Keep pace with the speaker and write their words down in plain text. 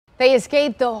They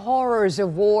escaped the horrors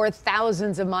of war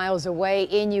thousands of miles away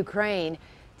in Ukraine.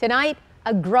 Tonight,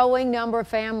 a growing number of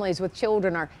families with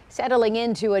children are settling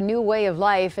into a new way of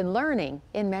life and learning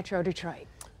in Metro Detroit.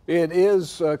 It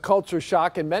is a culture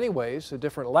shock in many ways, a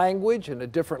different language and a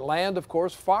different land, of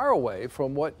course, far away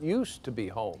from what used to be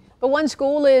home. But one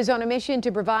school is on a mission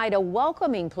to provide a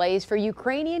welcoming place for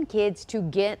Ukrainian kids to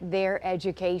get their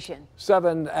education.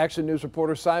 7 Action News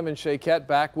reporter Simon Shayket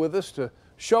back with us to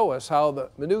show us how the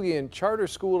Manoogian Charter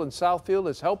School in Southfield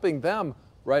is helping them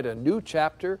write a new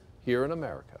chapter here in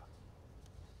America.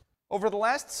 Over the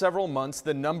last several months,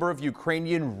 the number of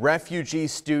Ukrainian refugee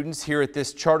students here at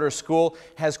this charter school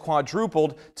has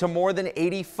quadrupled to more than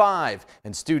 85.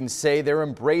 And students say they're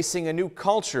embracing a new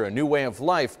culture, a new way of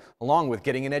life, along with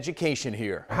getting an education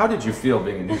here. How did you feel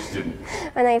being a new student?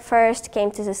 When I first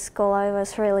came to the school, I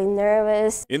was really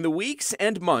nervous. In the weeks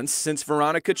and months since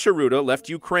Veronica Charuta left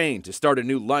Ukraine to start a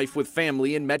new life with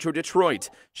family in Metro Detroit,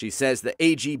 she says the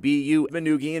AGBU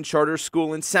Manoogian Charter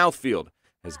School in Southfield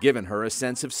has given her a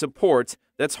sense of support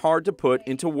that's hard to put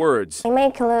into words. I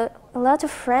make a lot of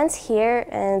friends here,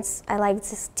 and I like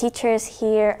the teachers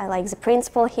here, I like the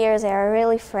principal here, they are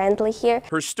really friendly here.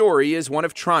 Her story is one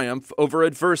of triumph over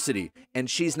adversity,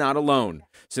 and she's not alone.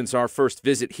 Since our first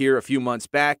visit here a few months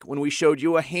back, when we showed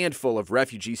you a handful of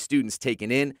refugee students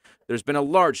taken in, there's been a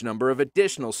large number of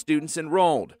additional students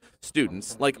enrolled.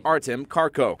 Students like Artem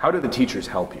Karko. How do the teachers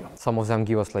help you? Some of them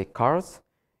give us like cards.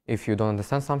 If you don't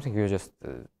understand something, you just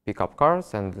pick up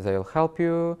cards and they'll help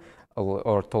you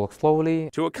or talk slowly.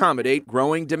 To accommodate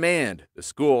growing demand, the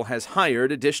school has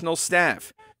hired additional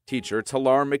staff. Teacher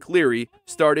Talar McLeary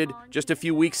started just a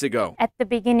few weeks ago. At the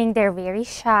beginning, they're very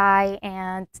shy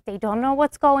and they don't know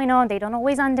what's going on. They don't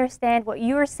always understand what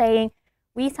you're saying.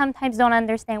 We sometimes don't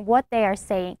understand what they are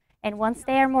saying. And once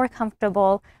they are more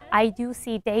comfortable, I do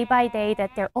see day by day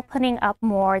that they're opening up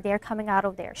more. They're coming out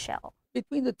of their shell.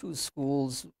 Between the two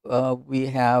schools, we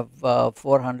have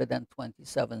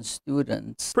 427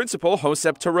 students. Principal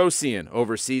Josep Tarosian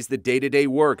oversees the day-to-day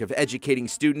work of educating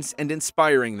students and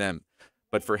inspiring them.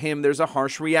 But for him, there's a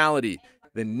harsh reality.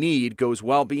 The need goes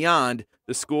well beyond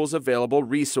the school's available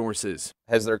resources.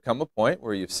 Has there come a point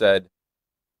where you've said,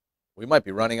 we might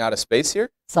be running out of space here?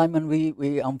 Simon,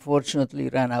 we unfortunately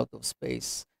ran out of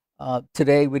space.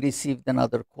 Today we received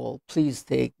another call. Please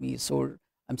take me. So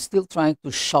I'm still trying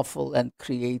to shuffle and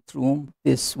create room.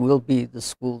 This will be the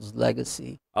school's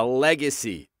legacy. A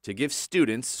legacy to give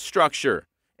students structure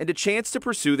and a chance to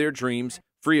pursue their dreams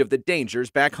free of the dangers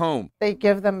back home. They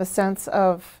give them a sense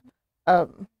of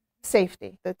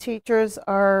safety. The teachers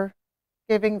are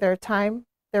giving their time.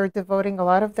 They're devoting a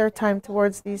lot of their time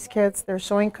towards these kids. They're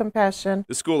showing compassion.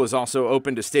 The school has also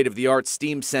opened a state-of-the-art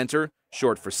STEAM center,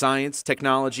 short for science,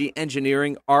 technology,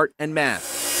 engineering, art, and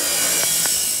math.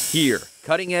 Here,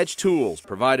 cutting-edge tools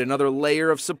provide another layer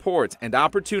of support and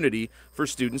opportunity for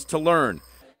students to learn.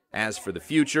 As for the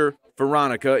future,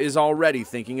 Veronica is already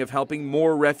thinking of helping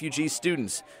more refugee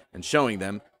students and showing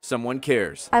them someone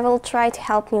cares. I will try to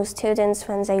help new students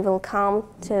when they will come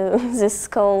to this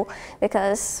school,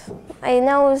 because I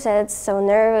know that it's so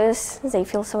nervous, they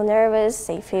feel so nervous,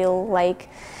 they feel like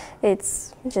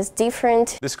it's just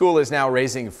different. The school is now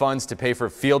raising funds to pay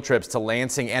for field trips to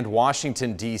Lansing and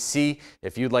Washington, D.C.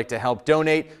 If you'd like to help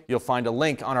donate, you'll find a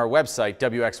link on our website,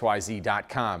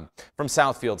 WXYZ.com. From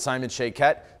Southfield, Simon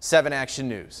Shayket, 7 Action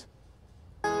News.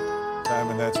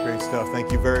 Simon, that's great stuff.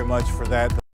 Thank you very much for that.